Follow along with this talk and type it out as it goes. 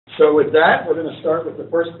So with that, we're going to start with the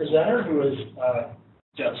first presenter, who is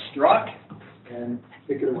Jeff Strock, and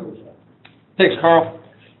take it away, Jeff. Thanks, Carl.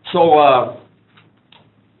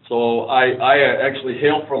 So I actually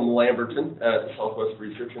hail from Lamberton at the Southwest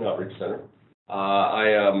Research and Outreach Center. I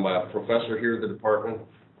am a professor here at the department.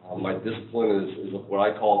 My discipline is what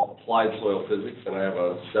I call applied soil physics, and I have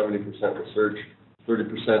a 70% research,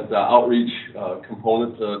 30% outreach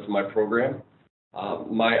component to my program.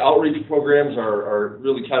 My outreach programs are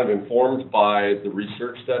really kind of informed by the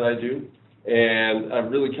research that I do, and I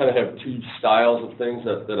really kind of have two styles of things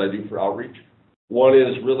that I do for outreach. One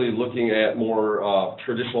is really looking at more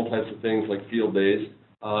traditional types of things like field days,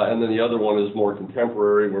 and then the other one is more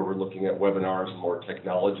contemporary, where we're looking at webinars and more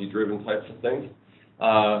technology-driven types of things.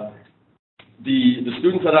 The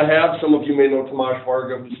students that I have, some of you may know Tomasz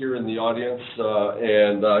Varga, who's here in the audience,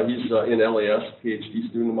 and he's in LAS, PhD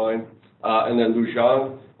student of mine. And then Lu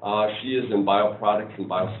Zhang, she is in bioproducts and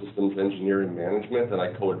biosystems engineering management, and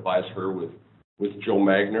I co-advise her with Joe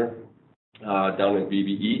Magner down at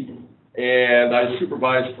BBE. And I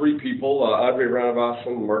supervise three people, Andre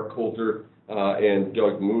Ranavasan, Mark Coulter, and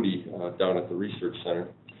Doug Moody down at the Research Center.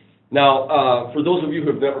 Now, for those of you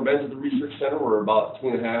who have never been to the Research Center, we're about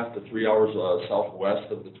 2.5 to 3 hours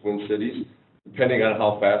southwest of the Twin Cities, depending on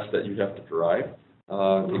how fast that you have to drive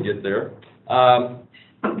to get there.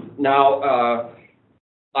 Now,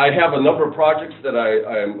 I have a number of projects that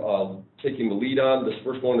I'm taking the lead on. This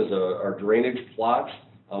first one is our drainage plots.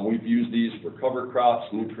 We've used these for cover crops,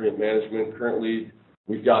 nutrient management. Currently,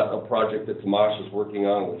 we've got a project that Tomasz is working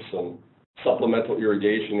on with some supplemental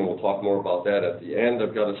irrigation, and we'll talk more about that at the end.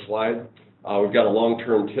 I've got a slide. We've got a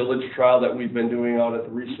long-term tillage trial that we've been doing out at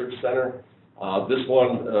the Research Center. This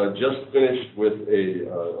one just finished with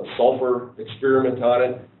a sulfur experiment on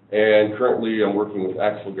it, and currently I'm working with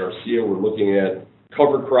Axel Garcia. We're looking at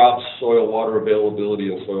cover crops, soil water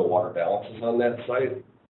availability, and soil water balances on that site.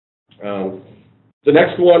 The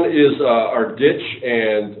next one is our ditch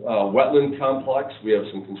and wetland complex. We have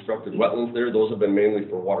some constructed wetlands there. Those have been mainly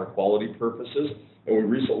for water quality purposes, and we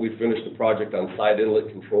recently finished a project on side inlet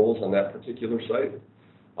controls on that particular site.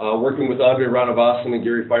 Working with Andre Ranavasan and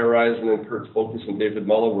Gary Feiereisen and Kurt Focus and David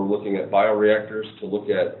Mulla, we're looking at bioreactors to look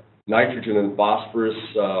at nitrogen and phosphorus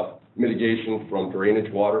mitigation from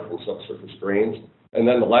drainage water from subsurface drains. And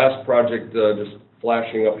then the last project, just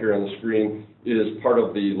flashing up here on the screen, is part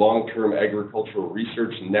of the Long-Term Agricultural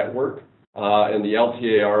Research Network. And the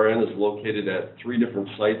LTARN is located at 3 different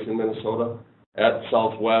sites in Minnesota, at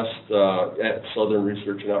Southwest, at Southern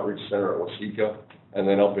Research and Outreach Center at Waseca, and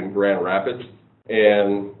then up in Grand Rapids.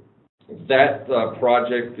 And that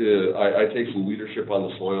project, I take some leadership on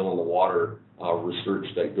the soil and the water research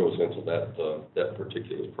that goes into that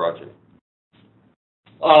particular project.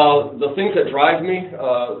 The things that drive me,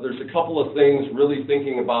 there's a couple of things really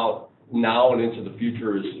thinking about now and into the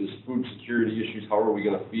future is food security issues. How are we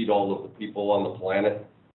going to feed all of the people on the planet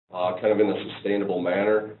kind of in a sustainable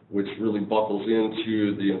manner, which really buckles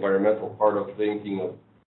into the environmental part of thinking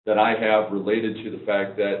that I have related to the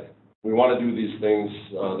fact that we want to do these things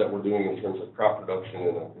that we're doing in terms of crop production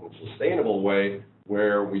in a sustainable way,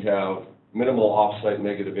 where we have minimal off-site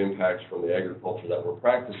negative impacts from the agriculture that we're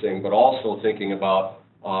practicing, but also thinking about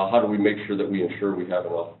how do we make sure that we ensure we have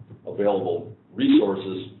enough available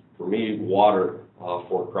resources, for me, water,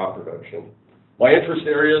 for crop production. My interest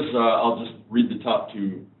areas, I'll just read the top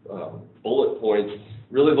 2 bullet points,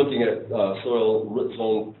 really looking at soil root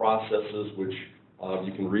zone processes, which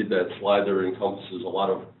you can read that slide there, encompasses a lot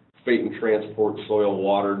of fate and transport, soil,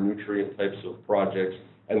 water, nutrient types of projects,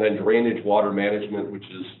 and then drainage water management, which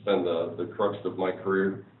has been the crux of my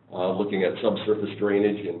career, looking at subsurface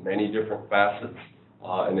drainage in many different facets,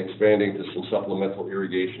 and expanding to some supplemental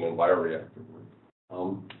irrigation and bioreactor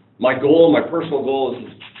work. My personal goal is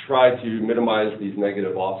to try to minimize these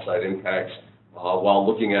negative off-site impacts while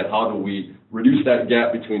looking at how do we reduce that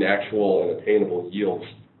gap between actual and attainable yields.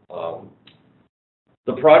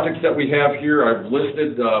 The projects that we have here, I've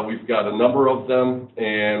listed. We've got a number of them,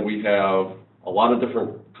 and we have a lot of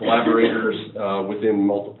different collaborators within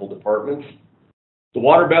multiple departments. The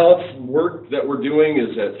water balance work that we're doing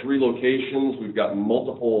is at 3 locations. We've got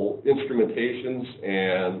multiple instrumentations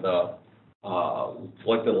and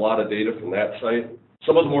collected a lot of data from that site.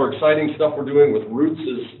 Some of the more exciting stuff we're doing with roots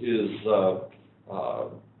is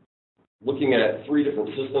looking at 3 different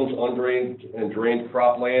systems, undrained and drained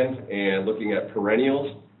cropland, and looking at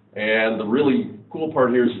perennials. And the really cool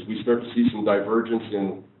part here is we start to see some divergence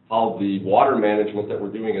in how the water management that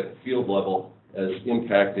we're doing at the field level is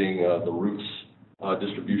impacting the roots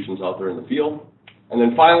distributions out there in the field. And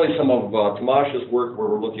then finally, some of Tomasz's work where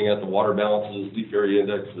we're looking at the water balances, leaf area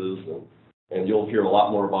indexes, and And you'll hear a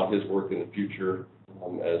lot more about his work in the future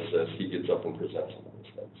as he gets up and presents on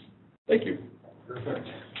those things. Thank you. Perfect.